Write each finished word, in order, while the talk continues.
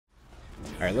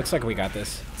Alright, looks like we got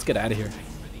this. Let's get out of here.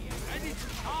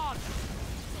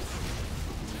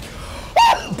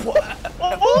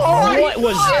 What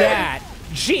was that?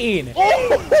 Gene!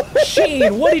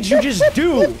 Gene, what did you just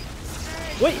do?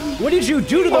 What did you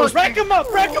do to those? Rack him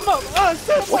up! Rack him up!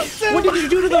 What did you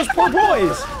do to those poor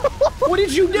boys? What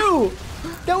did you do?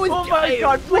 That was. Oh my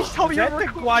god! Please tell me you're the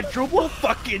quadruple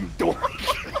fucking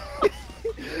doink.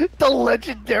 The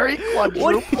legendary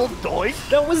quadruple doink.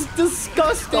 That was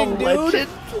disgusting, dude.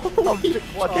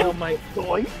 Oh my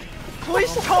doink.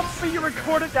 Please tell me you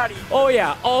recorded that. Oh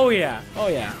yeah. Oh yeah. Oh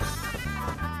yeah.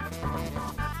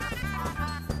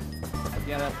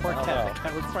 Yeah, that poor cat. That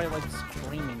cat was probably like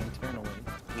screaming internally.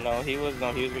 No, he was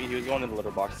going in the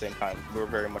litter box at the same time. We were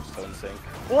very much so in sync.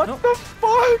 What the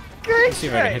fuck? Let's see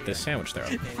if I can hit this sandwich there.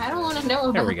 I don't want to know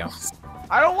about There we go. this.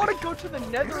 I don't want to go to the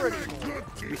nether anymore.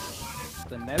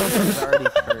 The nether is already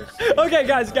cursed. Okay,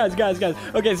 guys.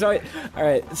 Okay, so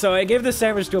so I gave the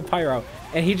sandwich to a pyro,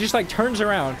 and he just like turns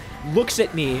around, looks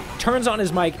at me, turns on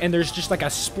his mic, and there's just like a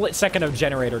split second of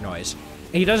generator noise.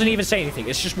 And he doesn't even say anything.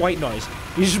 It's just white noise.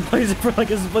 He just plays it for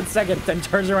like a split second, then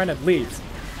turns around and leaves.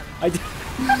 I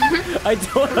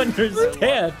don't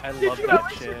understand. I love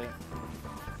that shit.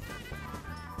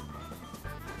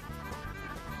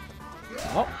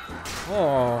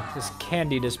 Oh, this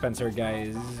candy dispenser guy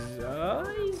is.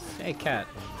 Hey, cat.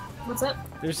 What's up?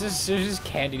 There's this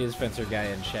candy dispenser guy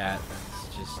in chat.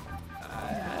 It's just,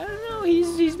 I don't know.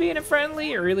 He's being a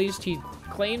friendly, or at least he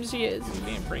claims he is. He's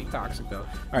being pretty toxic though.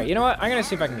 All right, you know what? I'm gonna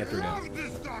see if I can get through to him.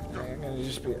 I'm gonna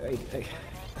just be. I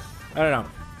don't know.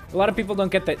 A lot of people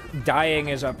don't get that dying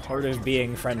is a part of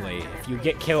being friendly. If you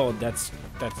get killed, that's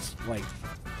like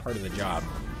part of the job.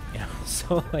 You know.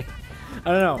 So like,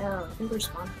 I don't know. Yeah, I think we're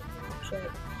sponsored.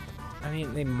 Shit. I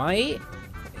mean, they might.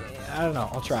 I don't know.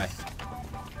 I'll try.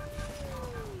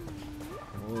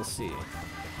 We'll see.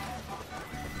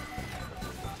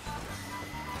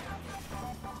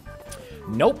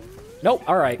 Nope. Nope.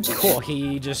 All right. Cool.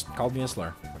 He just called me a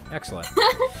slur. Excellent.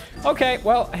 Okay.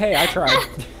 Well, hey, I tried.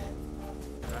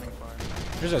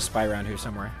 There's a spy around here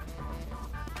somewhere.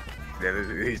 Yeah,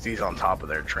 he's on top of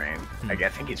their train. I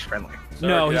think he's friendly.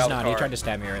 No, he's not. He tried to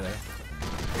stab me earlier.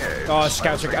 Yeah, Oh,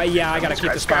 scouts are. Yeah, I gotta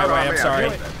keep the spy away. I'm sorry.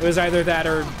 It was either that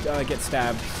or get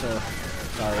stabbed. So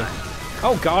sorry.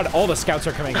 Oh God, all the scouts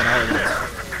are coming in all at once.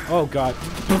 Oh God.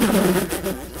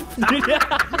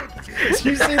 Did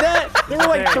you see that? There were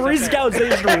like 3 scouts. They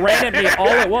just ran at me all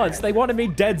at once. They wanted me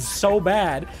dead so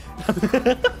bad.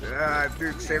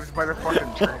 Dude, saved by the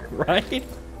fucking train. Right?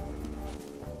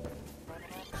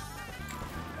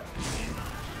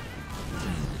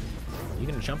 You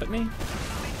gonna jump at me?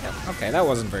 Okay, that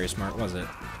wasn't very smart, was it?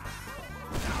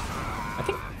 I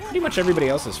think pretty much everybody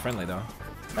else is friendly, though.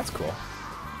 That's cool.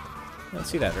 I don't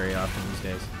see that very often these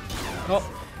days. Oh,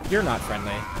 you're not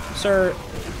friendly. Sir,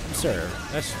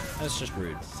 that's just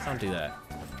rude. Don't do that.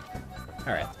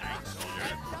 Alright.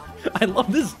 I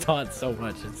love this taunt so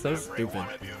much. It's so stupid.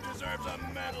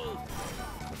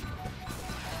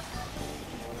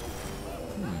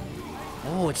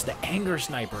 Oh, it's the anger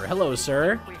sniper. Hello,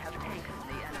 sir.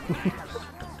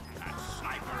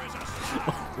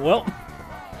 Well,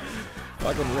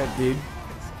 fucking red dude.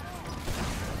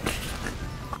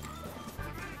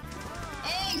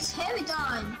 Hey, it's heavy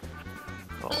time.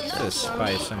 There's a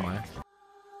spy somewhere.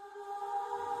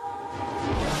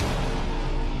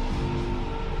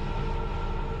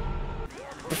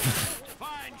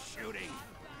 Fine shooting.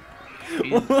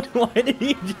 Why did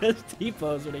he just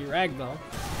T-pose when he ragdoll?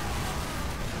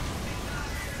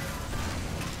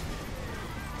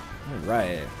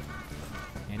 Alright.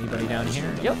 Anybody down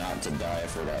here? Yep. Not to die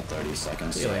for about 30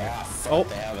 seconds. Yeah, oh,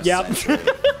 yep.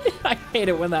 I hate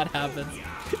it when that happens.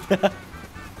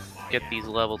 Get these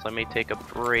levels, I may take a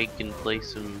break and play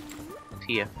some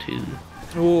TF2.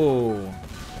 Ooh.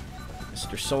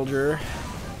 Mr. Soldier.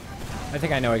 I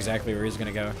think I know exactly where he's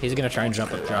gonna go. He's gonna try and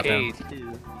jump up, drop down.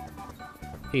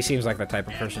 He seems like the type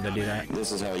of person to do that.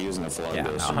 This is how using a flag yeah,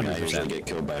 goes. 100%. Get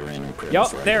killed by random critics. Yup,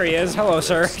 there he is. Hello,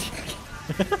 sir.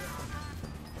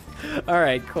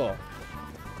 Alright, cool.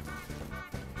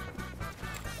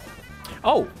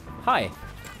 Oh, hi.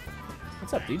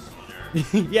 What's up, dude?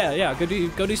 yeah, go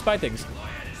do spy things.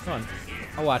 Come on,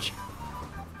 I'll watch.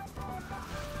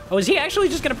 Oh, is he actually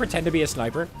just gonna pretend to be a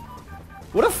sniper?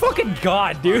 What a fucking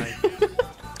god, dude!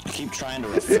 I keep trying to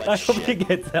reflect I hope he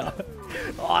gets out.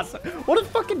 Awesome. What a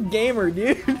fucking gamer,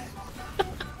 dude!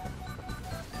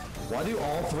 Why do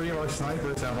all 3 of our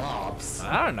snipers have ops?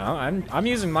 I don't know. I'm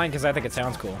using mine because I think it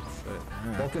sounds cool. But,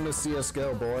 Welcome to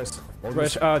CS:GO, boys.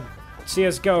 Rush,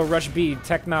 CS:GO, Rush B,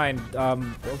 Tech 9.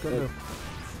 Welcome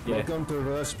to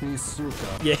Rush B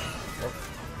Suka. Yeah.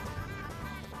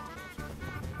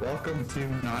 Welcome to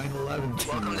 9/11.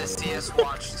 Welcome to CS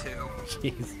Watch 2.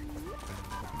 Jeez.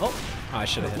 Oh, I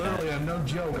should have hit that. Literally, I'm no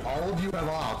joke. All of you have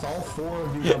ops. All 4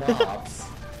 of you have ops.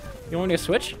 You want me to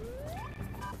switch?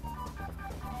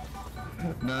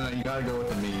 No, you gotta go with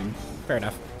the meme. Fair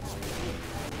enough.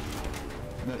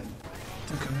 No,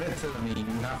 to commit to the meme,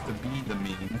 you have to be the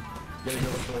meme. You gotta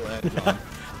go full edge on.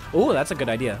 Ooh, that's a good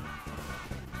idea.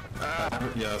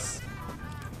 Yes.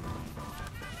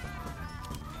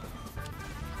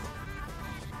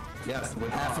 Yes, with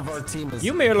half of our team is.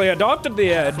 You merely adopted the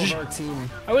half edge. of our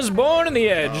team. I was born in the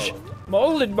edge,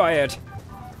 molded by it.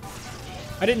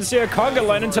 I didn't see a conga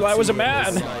line until I was a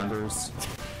man.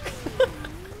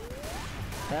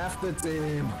 Half the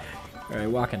team. All right,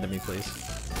 walk into me, please.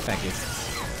 Thank you.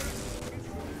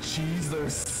 Jeez,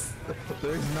 there's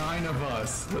 9 of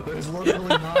us. There's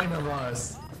literally 9 of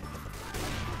us.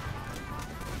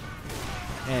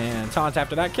 And taunt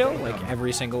after that kill, like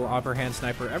every single upper hand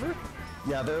sniper ever.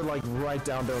 Yeah, they're like right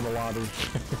down there in the lobby.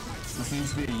 This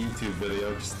needs to be a YouTube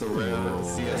video, just the random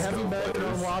CS:GO heavy med in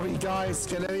our lobby, guys.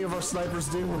 Can any of our snipers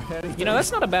do anything? You know,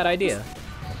 that's not a bad idea.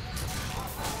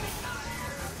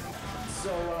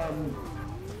 So,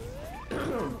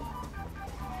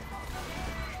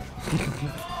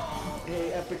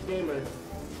 hey, Epic Gamer.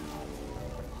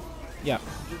 Yeah.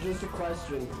 Just a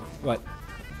question. What?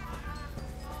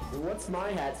 What's my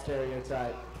hat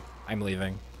stereotype? I'm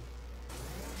leaving.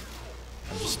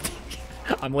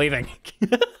 I'm leaving.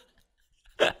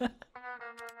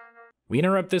 We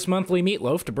interrupt this monthly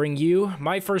Meatloaf to bring you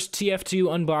my first TF2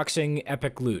 unboxing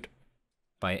epic loot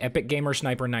by Epic Gamer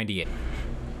Sniper 98.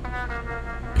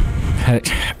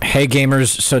 Hey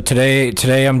gamers, so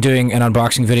today I'm doing an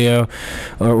unboxing video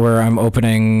where I'm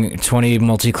opening 20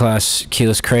 multi-class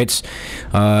keyless crates.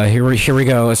 Here we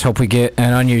go. Let's hope we get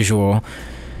an unusual.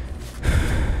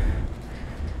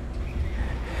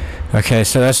 Okay,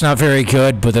 so that's not very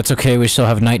good, but that's okay. We still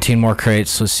have 19 more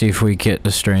crates. Let's see if we get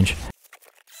the strange.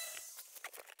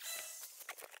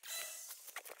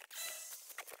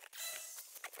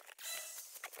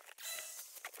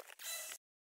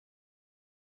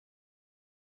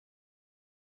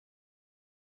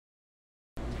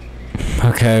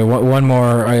 Okay, one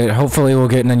more. Hopefully we'll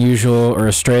get an unusual or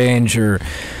a strange or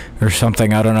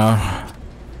something. I don't know.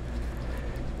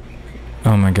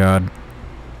 Oh my god.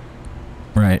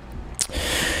 Right.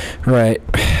 Right.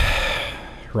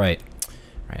 Right.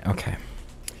 Right. Okay.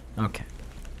 Okay.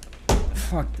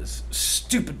 Fuck this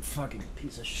stupid fucking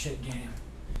piece of shit game.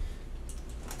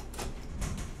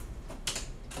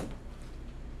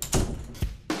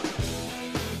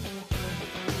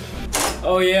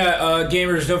 Oh yeah,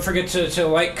 gamers, don't forget to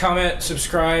like, comment,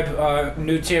 subscribe,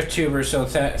 new TF2bers, so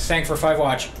thanks for 5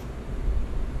 watch.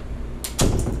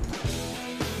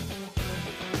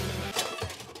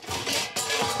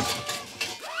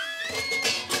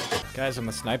 Guys, I'm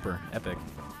a sniper. Epic.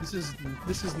 This is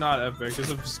not epic. This is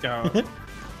a scout.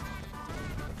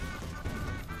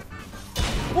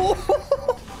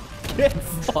 Get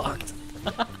fucked.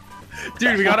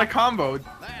 Dude, we got a combo.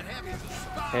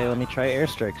 Okay, let me try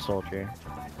airstrike soldier.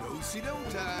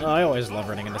 Oh, I always love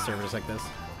running into servers like this.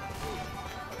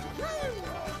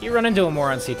 You run into them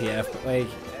more on CTF, but like,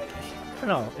 I don't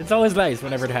know. It's always nice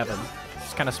whenever it happens.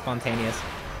 It's kind of spontaneous.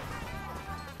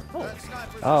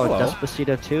 Oh, hello.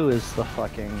 Despacito 2 is the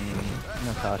fucking...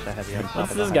 Oh gosh, I have you on top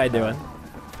What's of this the guy high doing?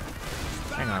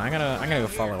 tower. Hang on, I'm gonna go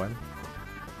follow him.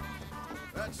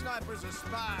 That sniper's a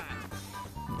spy.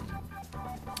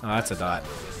 Oh, that's a dot.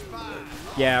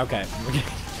 Yeah, okay.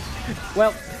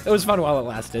 Well, it was fun while it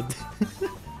lasted.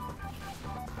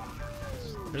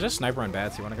 There's a sniper on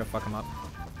bats. You wanna go fuck him up?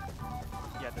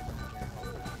 Yeah,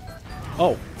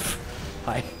 Oh.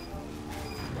 Hi.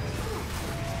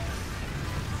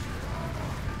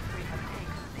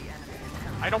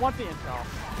 I don't want the intel.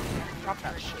 Drop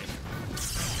that shit.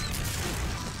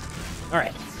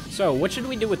 Alright, so what should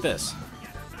we do with this?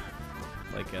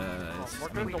 Like,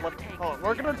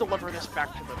 We're gonna deliver this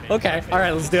back to the base. Okay,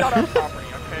 alright, let's do it. It's not our property,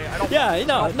 okay? I don't Yeah,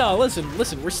 no, listen,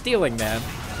 we're stealing, man.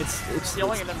 It's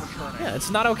stealing and then returning. Yeah,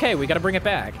 it's not okay. We gotta bring it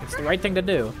back. It's the right thing to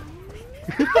do.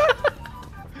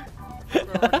 We're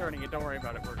returning it. Don't worry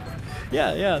about it. We're returning.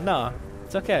 Yeah, no.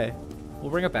 It's okay. We'll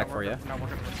bring it back for you. No, we're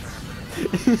gonna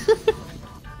return it.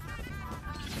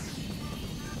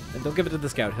 And don't give it to the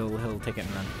scout. He'll take it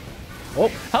and run. Oh,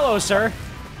 hello, sir.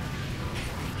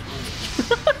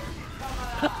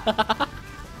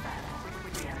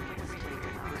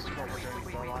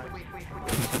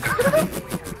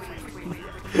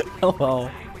 Hello.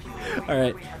 All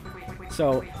right.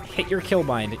 So hit your kill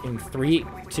bind in 3,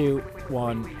 2,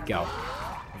 1, go.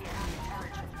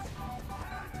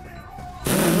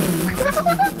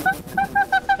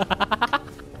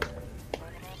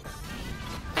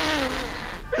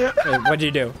 What'd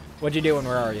you do? What'd you do and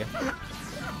where are you?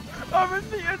 I'm in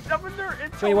their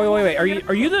intel Wait.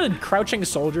 Are you the crouching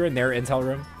soldier in their intel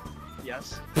room?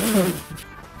 Yes.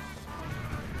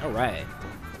 All right.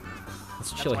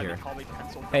 Let's chill why they here. call me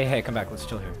pencil. Hey, come back. Let's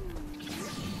chill here.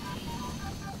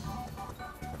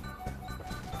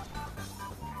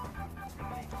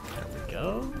 There we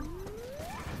go.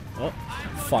 Oh,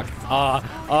 fuck.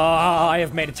 I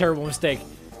have made a terrible mistake.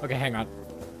 Okay, hang on.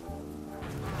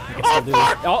 I can still do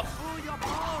this. Oh!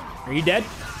 Are you dead?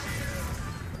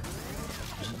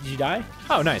 Did you die?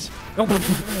 Oh, nice. Oh.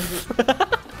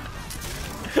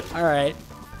 Alright.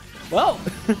 Well.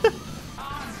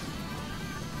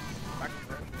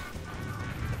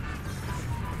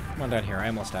 Come on down here. I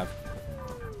almost have.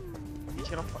 He's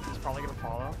probably gonna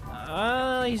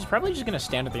follow. He's probably just gonna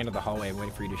stand at the end of the hallway and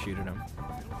wait for you to shoot at him.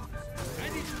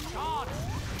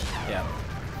 Yeah.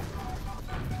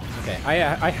 Okay,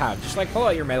 I have. Just like pull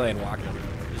out your melee and walk at him.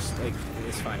 Just like,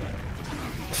 it's fine.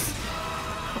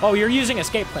 Oh, you're using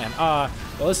escape plan.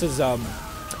 Well this is, oh,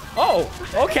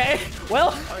 okay.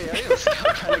 Well. Oh yeah, I was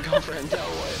trying to go for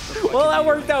intel. Well, that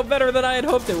worked out better than I had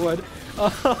hoped it would.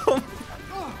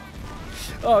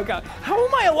 Oh god, how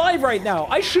am I alive right now?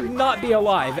 I should not be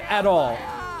alive at all.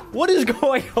 What is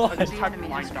going on?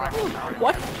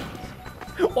 What?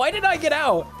 Why did I get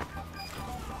out?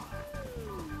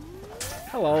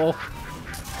 Hello.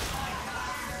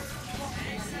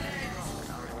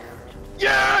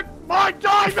 Yeah, my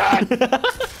diamond!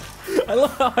 I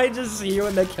love how I just see you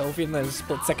in the kill feed and then a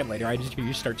split second later I just hear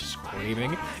you start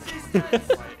screaming.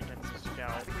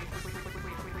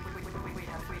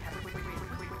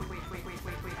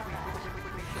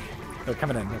 They're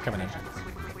coming in, they're coming in.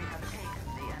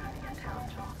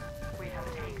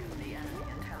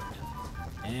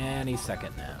 And he's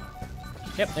second now.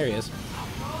 Yep, there he is.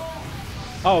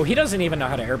 Oh, he doesn't even know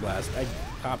how to air blast. I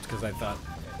popped because I thought...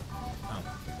 Oh,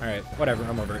 alright, whatever,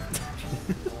 I'm over it.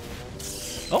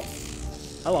 Oh,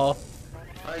 hello.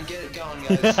 Alright, get it going,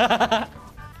 guys.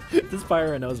 This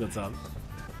Pyro knows what's up.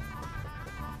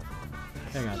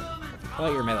 Hang on. Pull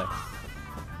out your melee.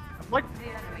 What?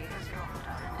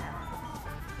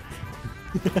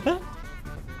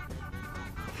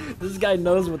 This guy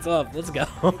knows what's up. Let's go.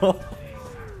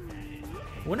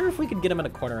 Wonder if we could get him in a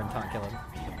corner and taunt kill him.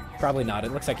 Probably not.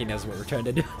 It looks like he knows what we're trying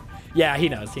to do. Yeah, he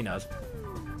knows. He knows.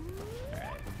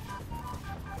 Alright.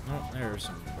 Oh, there's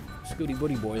some Scooty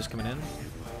Booty boys coming in.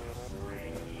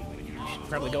 You should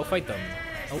probably go fight them.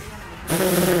 Oh.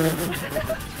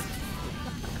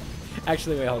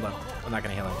 Actually, wait, hold on. I'm not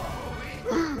gonna heal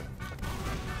him.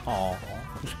 Aww.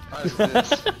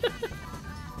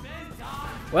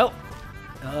 Well,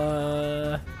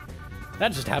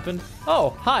 that just happened.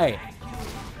 Oh, hi.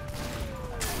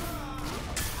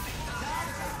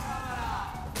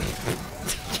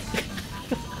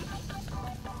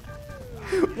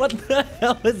 What the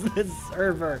hell is this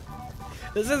server?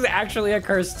 This is actually a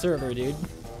cursed server, dude.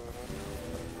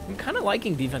 I'm kind of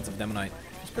liking defensive Demonite.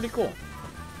 It's pretty cool.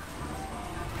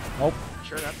 Oh.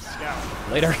 Sure, that's a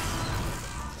scout. Later.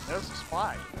 There's a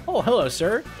spy. Oh, hello,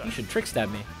 sir. You should trick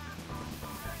stab me.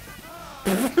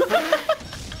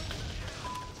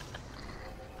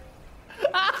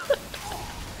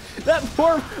 That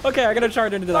poor. Okay, I gotta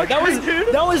charge into that. Okay,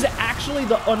 that was actually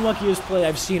the unluckiest play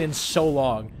I've seen in so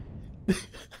long.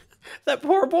 That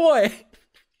poor boy.